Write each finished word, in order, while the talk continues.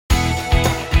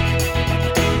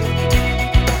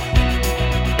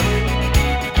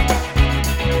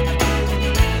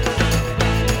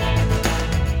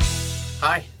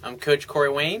Coach Corey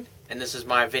Wayne, and this is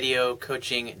my video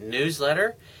coaching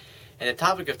newsletter. And the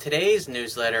topic of today's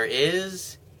newsletter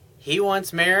is he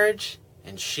wants marriage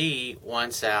and she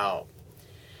wants out.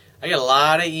 I get a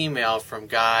lot of email from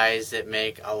guys that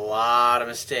make a lot of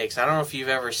mistakes. I don't know if you've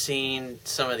ever seen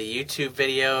some of the YouTube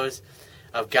videos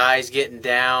of guys getting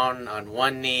down on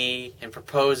one knee and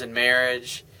proposing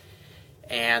marriage,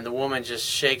 and the woman just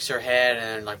shakes her head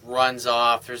and like runs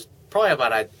off. There's probably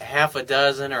about a half a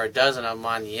dozen or a dozen of them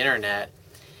on the internet,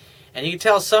 and you can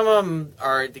tell some of them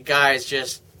are the guys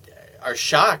just are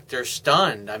shocked, they're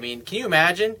stunned. I mean, can you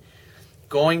imagine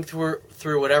going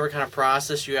through whatever kind of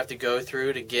process you have to go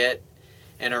through to get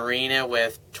an arena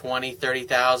with 20,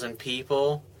 30,000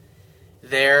 people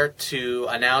there to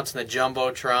announce in the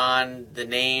Jumbotron the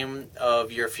name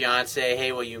of your fiance,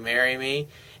 hey, will you marry me?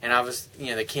 And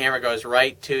obviously, the camera goes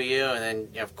right to you, and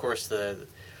then, of course, the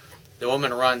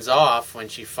woman runs off when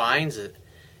she finds it.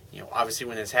 Obviously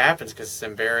when this happens, because it's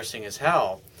embarrassing as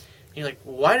hell. And you're like,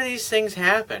 why do these things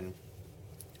happen?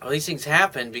 Well, these things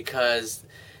happen because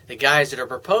the guys that are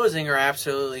proposing are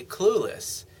absolutely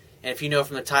clueless. And if you know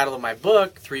from the title of my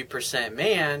book, 3%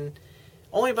 Man,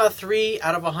 only about 3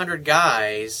 out of 100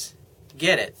 guys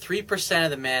get it. 3% of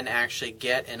the men actually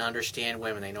get and understand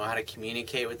women. They know how to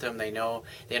communicate with them. They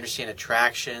understand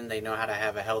attraction. They know how to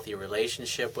have a healthy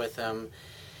relationship with them.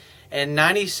 And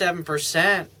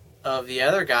 97% of the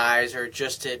other guys are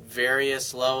just at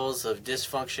various levels of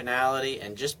dysfunctionality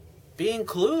and just being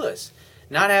clueless,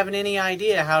 not having any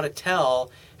idea how to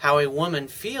tell how a woman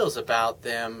feels about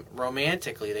them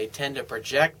romantically. They tend to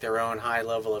project their own high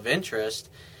level of interest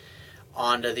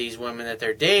onto these women that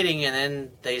they're dating, and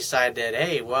then they decide that,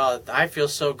 hey, well, I feel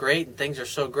so great and things are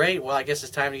so great, well, I guess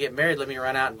it's time to get married, let me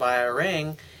run out and buy a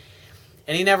ring.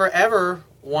 And he never ever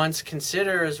once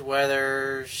considers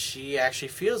whether she actually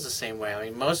feels the same way. I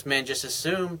mean, most men just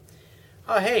assume,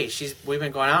 oh, hey, we've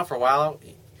been going out for a while,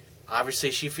 obviously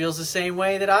she feels the same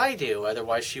way that I do,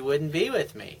 otherwise she wouldn't be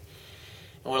with me.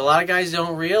 And what a lot of guys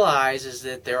don't realize is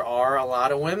that there are a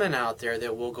lot of women out there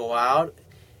that will go out,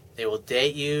 they will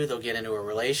date you, they'll get into a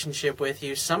relationship with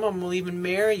you. Some of them will even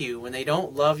marry you when they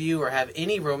don't love you or have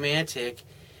any romantic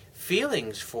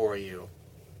feelings for you.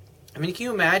 I mean, can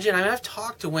you imagine? I mean, I've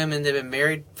talked to women that have been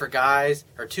married for guys,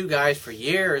 or two guys for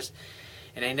years,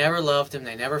 and they never loved them,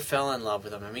 they never fell in love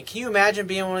with them. I mean, can you imagine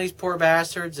being one of these poor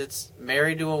bastards that's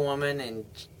married to a woman and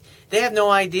they have no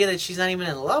idea that she's not even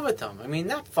in love with them? I mean,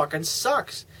 that fucking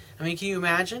sucks. I mean, can you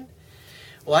imagine?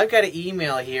 Well, I've got an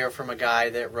email here from a guy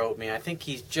that wrote me. I think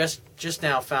he's just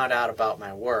now found out about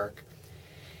my work.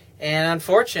 And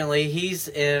unfortunately, he's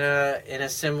in a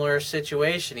similar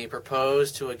situation. He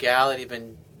proposed to a gal that he'd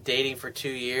been dating for 2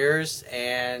 years,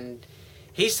 and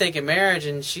he's thinking marriage,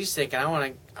 and she's thinking, I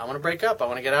want to break up. I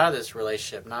want to get out of this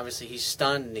relationship. And obviously, he's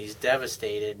stunned and he's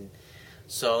devastated. And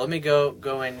so let me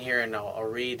go in here and I'll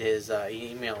read his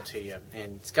email to you.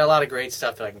 And it's got a lot of great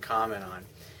stuff that I can comment on.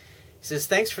 He says,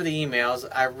 thanks for the emails.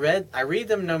 I read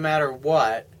them no matter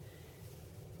what,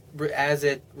 as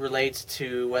it relates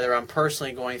to whether I'm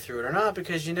personally going through it or not,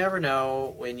 because you never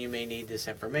know when you may need this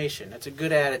information. That's a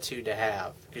good attitude to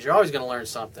have, because you're always going to learn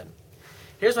something.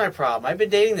 Here's my problem. I've been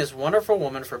dating this wonderful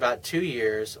woman for about 2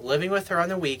 years, living with her on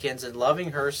the weekends and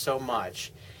loving her so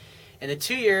much. In the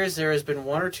 2 years, there has been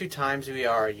 1 or 2 times we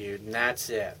argued, and that's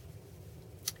it.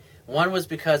 One was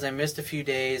because I missed a few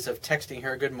days of texting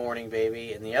her good morning,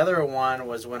 baby, and the other one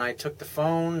was when I took the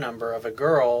phone number of a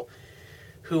girl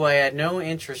who I had no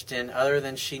interest in other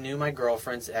than she knew my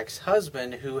girlfriend's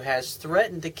ex-husband, who has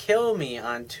threatened to kill me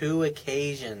on 2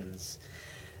 occasions.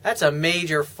 That's a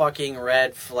major fucking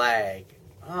red flag.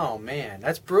 Oh, man,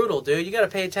 that's brutal, dude. You got to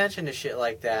pay attention to shit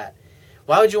like that.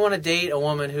 Why would you want to date a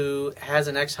woman who has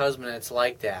an ex-husband that's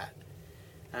like that?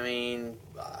 I mean,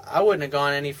 I wouldn't have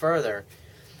gone any further.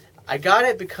 I got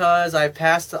it because in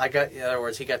other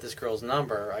words, he got this girl's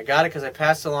number. I got it because I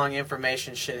passed along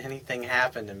information should anything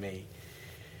happen to me.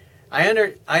 I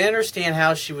understand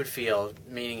how she would feel,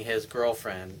 meaning his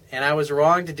girlfriend, and I was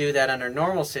wrong to do that under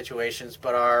normal situations,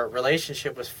 but our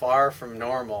relationship was far from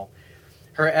normal.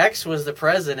 Her ex was the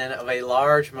president of a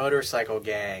large motorcycle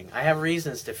gang. I have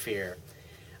reasons to fear.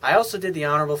 I also did the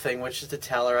honorable thing, which is to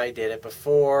tell her I did it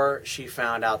before she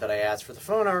found out that I asked for the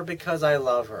phone number, because I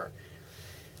love her.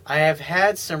 I have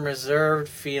had some reserved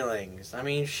feelings. I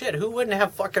mean, shit, who wouldn't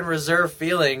have fucking reserved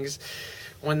feelings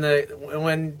when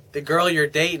the girl you're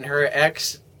dating, her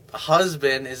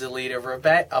ex-husband, is the leader of a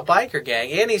biker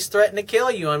gang, and he's threatened to kill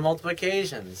you on multiple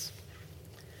occasions?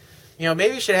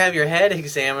 Maybe you should have your head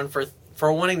examined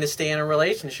for wanting to stay in a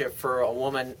relationship for a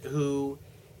woman who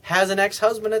has an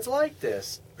ex-husband that's like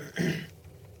this.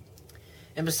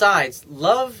 And besides,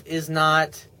 love is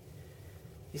not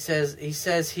He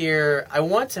says here, I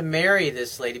want to marry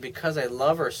this lady because I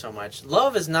love her so much.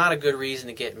 Love is not a good reason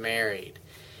to get married.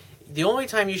 The only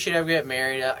time you should ever get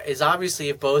married is obviously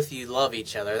if both of you love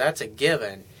each other. That's a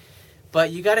given.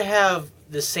 But you got to have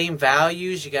the same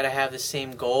values. You got to have the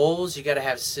same goals. You got to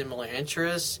have similar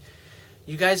interests.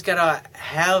 You guys got to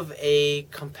have a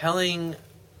compelling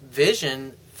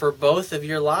vision for both of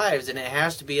your lives, and it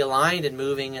has to be aligned and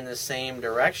moving in the same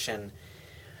direction.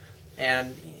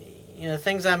 And the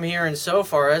things I'm hearing so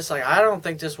far, it's like, I don't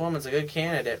think this woman's a good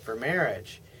candidate for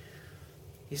marriage.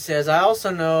 He says, I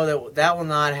also know that will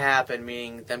not happen,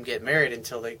 meaning them get married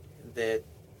until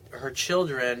her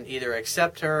children either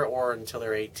accept her or until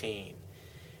they're 18.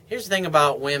 Here's the thing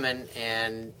about women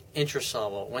and interest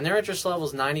level. When their interest level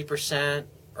is 90%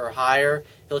 or higher,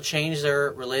 they'll change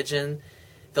their religion,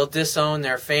 they'll disown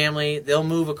their family, they'll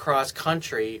move across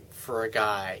country for a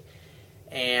guy.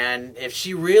 And if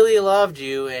she really loved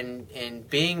you and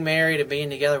being married and being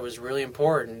together was really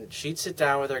important, she'd sit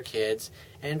down with her kids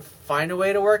and find a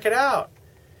way to work it out.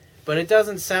 But it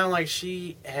doesn't sound like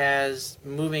she has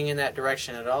moving in that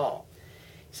direction at all.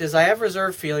 He says, I have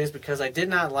reserved feelings because I did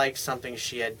not like something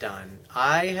she had done.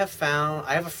 I have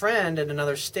a friend in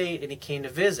another state and he came to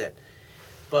visit.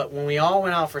 But when we all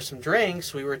went out for some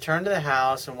drinks, we returned to the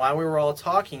house, and while we were all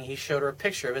talking, he showed her a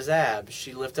picture of his abs.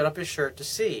 She lifted up his shirt to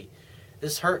see.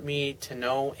 This hurt me to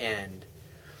no end.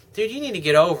 Dude, you need to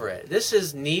get over it. This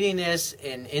is neediness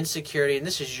and insecurity, and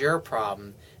this is your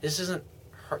problem. This isn't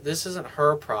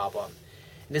her problem.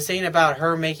 And this ain't about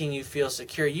her making you feel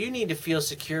secure. You need to feel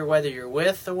secure whether you're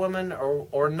with the woman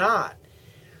or not.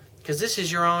 Because this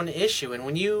is your own issue. And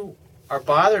when you are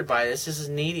bothered by this is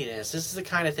neediness. This is the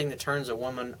kind of thing that turns a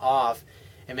woman off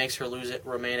and makes her lose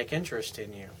romantic interest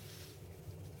in you.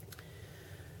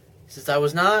 He says, I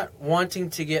was not wanting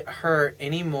to get hurt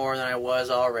any more than I was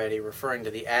already, referring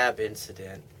to the ab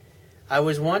incident. I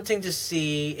was wanting to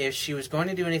see if she was going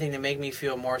to do anything to make me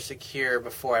feel more secure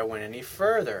before I went any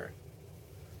further.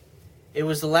 It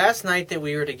was the last night that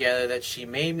we were together that she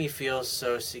made me feel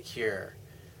so secure.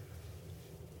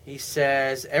 He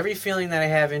says, every feeling that I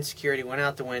have insecurity went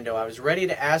out the window. I was ready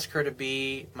to ask her to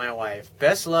be my wife.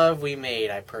 Best love we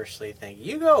made, I personally think.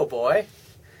 You go, boy.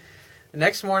 The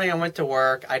next morning I went to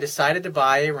work. I decided to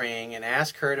buy a ring and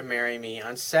ask her to marry me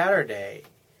on Saturday.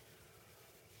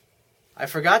 I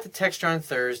forgot to text her on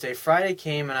Thursday. Friday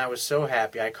came and I was so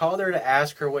happy. I called her to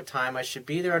ask her what time I should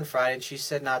be there on Friday, and she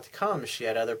said not to come. She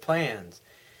had other plans.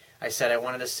 I said I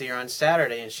wanted to see her on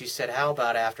Saturday, and she said, how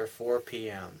about after 4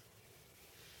 p.m.?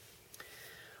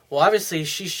 Well, obviously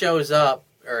he shows up,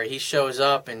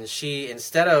 and she,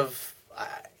 instead of,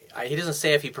 he doesn't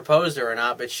say if he proposed to her or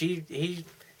not, but she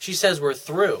says we're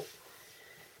through.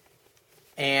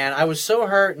 And I was so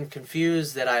hurt and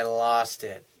confused that I lost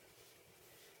it.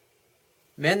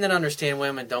 Men that understand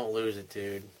women don't lose it,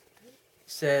 dude. He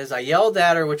says, I yelled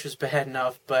at her, which was bad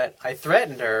enough, but I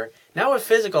threatened her. Not with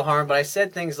physical harm, but I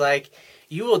said things like,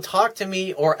 you will talk to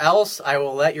me or else I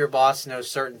will let your boss know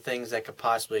certain things that could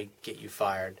possibly get you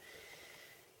fired.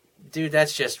 Dude,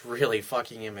 that's just really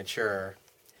fucking immature.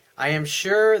 I am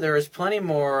sure there is plenty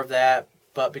more of that,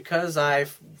 but because I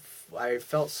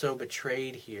felt so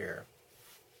betrayed here.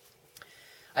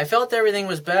 I felt everything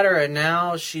was better, and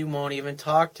now she won't even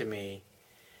talk to me.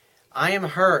 I am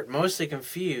hurt, mostly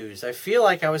confused. I feel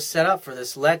like I was set up for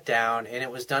this letdown, and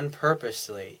it was done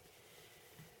purposely.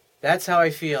 That's how I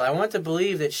feel. I want to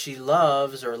believe that she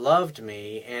loves or loved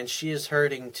me, and she is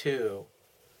hurting too.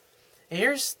 And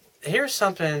here's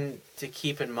something to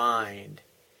keep in mind.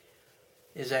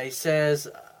 Is that he says,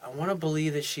 I want to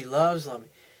believe that she loves me.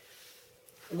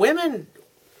 Women,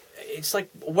 it's like,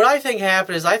 what I think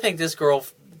happened is I think this girl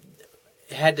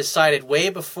had decided way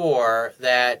before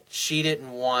that she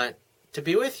didn't want to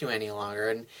be with you any longer.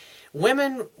 And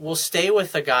women will stay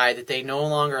with a guy that they no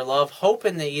longer love,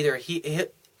 hoping that either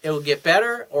it'll get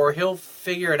better or he'll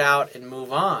figure it out and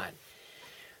move on.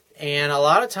 And a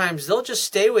lot of times they'll just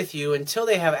stay with you until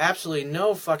they have absolutely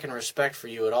no fucking respect for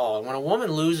you at all. And when a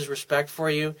woman loses respect for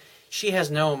you, she has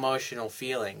no emotional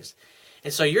feelings.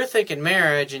 And so you're thinking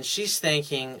marriage and she's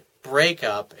thinking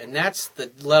breakup, and that's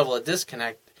the level of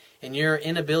disconnect and your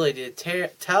inability to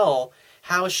tell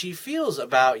how she feels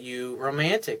about you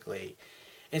romantically.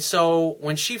 And so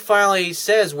when she finally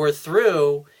says we're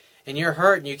through, and you're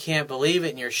hurt and you can't believe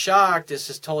it and you're shocked, this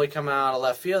is totally coming out of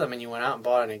left field. I mean, you went out and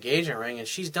bought an engagement ring and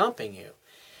she's dumping you.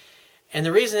 And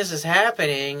the reason this is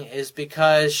happening is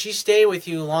because she stayed with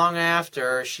you long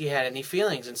after she had any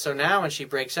feelings. And so now when she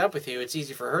breaks up with you, it's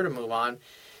easy for her to move on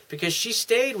because she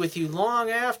stayed with you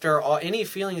long after any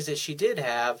feelings that she did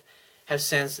have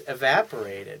since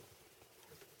evaporated.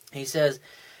 He says,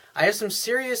 I have some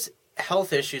serious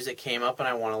health issues that came up and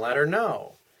I want to let her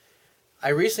know. I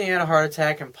recently had a heart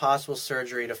attack and possible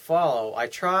surgery to follow. I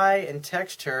try and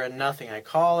text her and nothing. I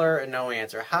call her and no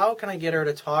answer. How can I get her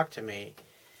to talk to me?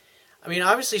 I mean,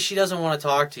 obviously she doesn't want to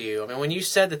talk to you. I mean, when you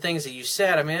said the things that you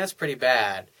said, I mean, that's pretty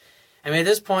bad. I mean, at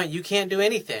this point, you can't do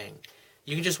anything.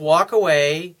 You can just walk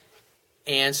away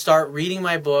and start reading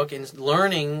my book and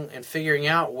learning and figuring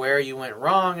out where you went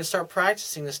wrong and start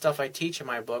practicing the stuff I teach in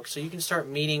my book so you can start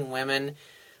meeting women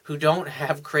who don't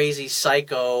have crazy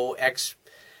psycho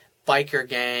ex-biker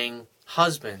gang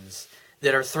husbands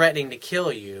that are threatening to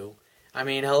kill you. I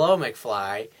mean, hello,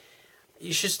 McFly.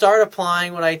 You should start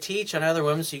applying what I teach on other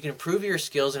women so you can improve your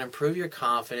skills and improve your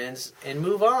confidence and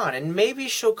move on. And maybe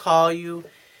she'll call you,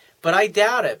 but I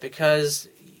doubt it, because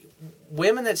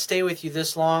women that stay with you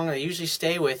this long, they usually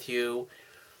stay with you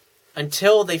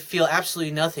until they feel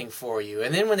absolutely nothing for you.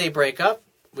 And then when they break up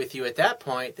with you at that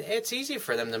point, it's easy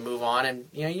for them to move on. And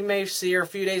you may see her a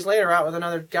few days later out with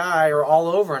another guy or all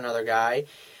over another guy,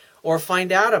 or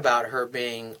find out about her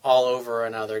being all over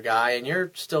another guy, and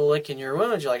you're still licking your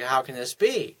wounds. You're like, how can this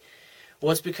be?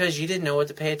 Well, it's because you didn't know what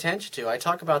to pay attention to. I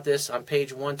talk about this on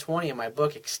page 120 in my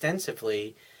book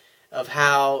extensively, of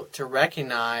how to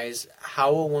recognize how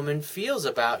a woman feels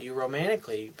about you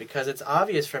romantically, because it's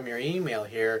obvious from your email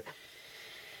here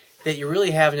that you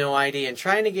really have no idea. And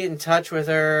trying to get in touch with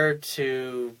her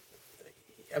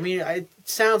it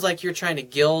sounds like you're trying to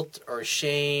guilt or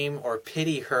shame or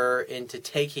pity her into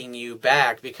taking you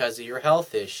back because of your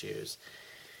health issues.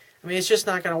 I mean, it's just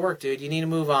not going to work, dude. You need to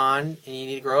move on, and you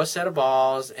need to grow a set of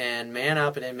balls and man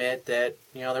up and admit that,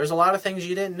 there's a lot of things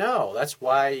you didn't know. That's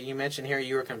why you mentioned here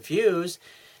you were confused.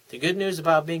 The good news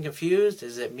about being confused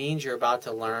is it means you're about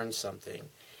to learn something.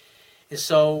 And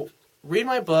so, read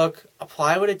my book,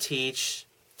 apply what it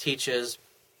teaches,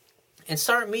 and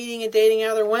start meeting and dating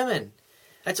other women.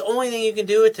 That's the only thing you can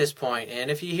do at this point.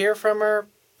 And if you hear from her,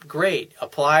 great.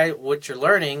 Apply what you're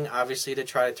learning, obviously, to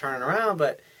try to turn it around.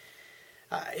 But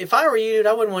if I were you, dude,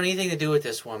 I wouldn't want anything to do with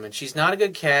this woman. She's not a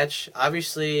good catch.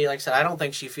 Obviously, like I said, I don't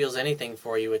think she feels anything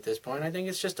for you at this point. I think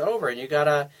it's just over. And you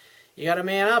gotta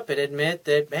man up and admit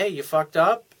that, hey, you fucked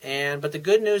up. But the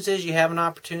good news is you have an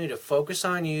opportunity to focus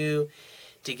on you,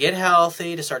 to get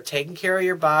healthy, to start taking care of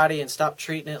your body and stop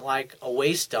treating it like a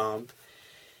waste dump.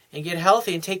 And get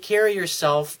healthy and take care of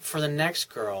yourself for the next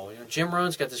girl. Jim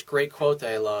Rohn's got this great quote that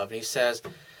I love. And he says,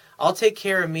 I'll take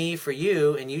care of me for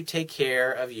you, and you take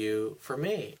care of you for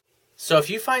me. So if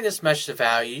you find this message of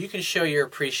value, you can show your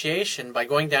appreciation by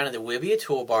going down to the Wibiya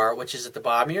toolbar, which is at the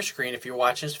bottom of your screen if you're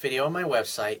watching this video on my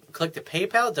website. Click the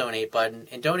PayPal donate button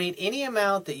and donate any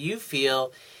amount that you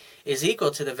feel is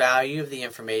equal to the value of the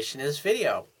information in this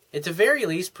video. At the very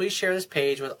least, please share this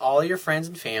page with all your friends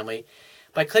and family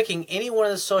by clicking any one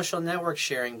of the social network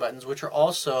sharing buttons, which are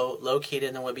also located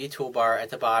in the Wibiya toolbar at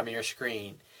the bottom of your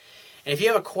screen. And if you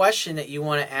have a question that you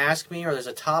want to ask me, or there's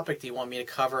a topic that you want me to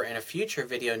cover in a future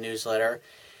video newsletter,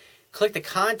 click the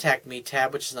Contact Me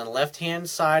tab, which is on the left-hand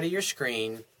side of your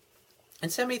screen, and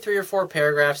send me 3 or 4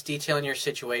 paragraphs detailing your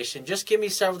situation. Just give me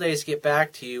several days to get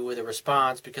back to you with a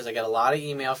response, because I get a lot of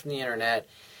email from the internet.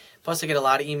 Plus, I get a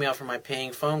lot of email from my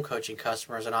paying phone coaching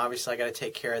customers, and obviously I got to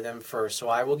take care of them first. So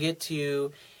I will get to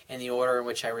you in the order in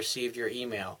which I received your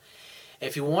email.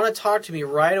 If you want to talk to me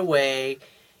right away,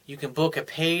 you can book a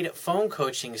paid phone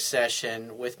coaching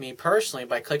session with me personally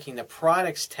by clicking the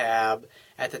Products tab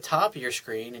at the top of your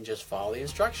screen and just follow the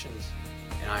instructions.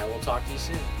 And I will talk to you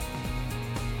soon.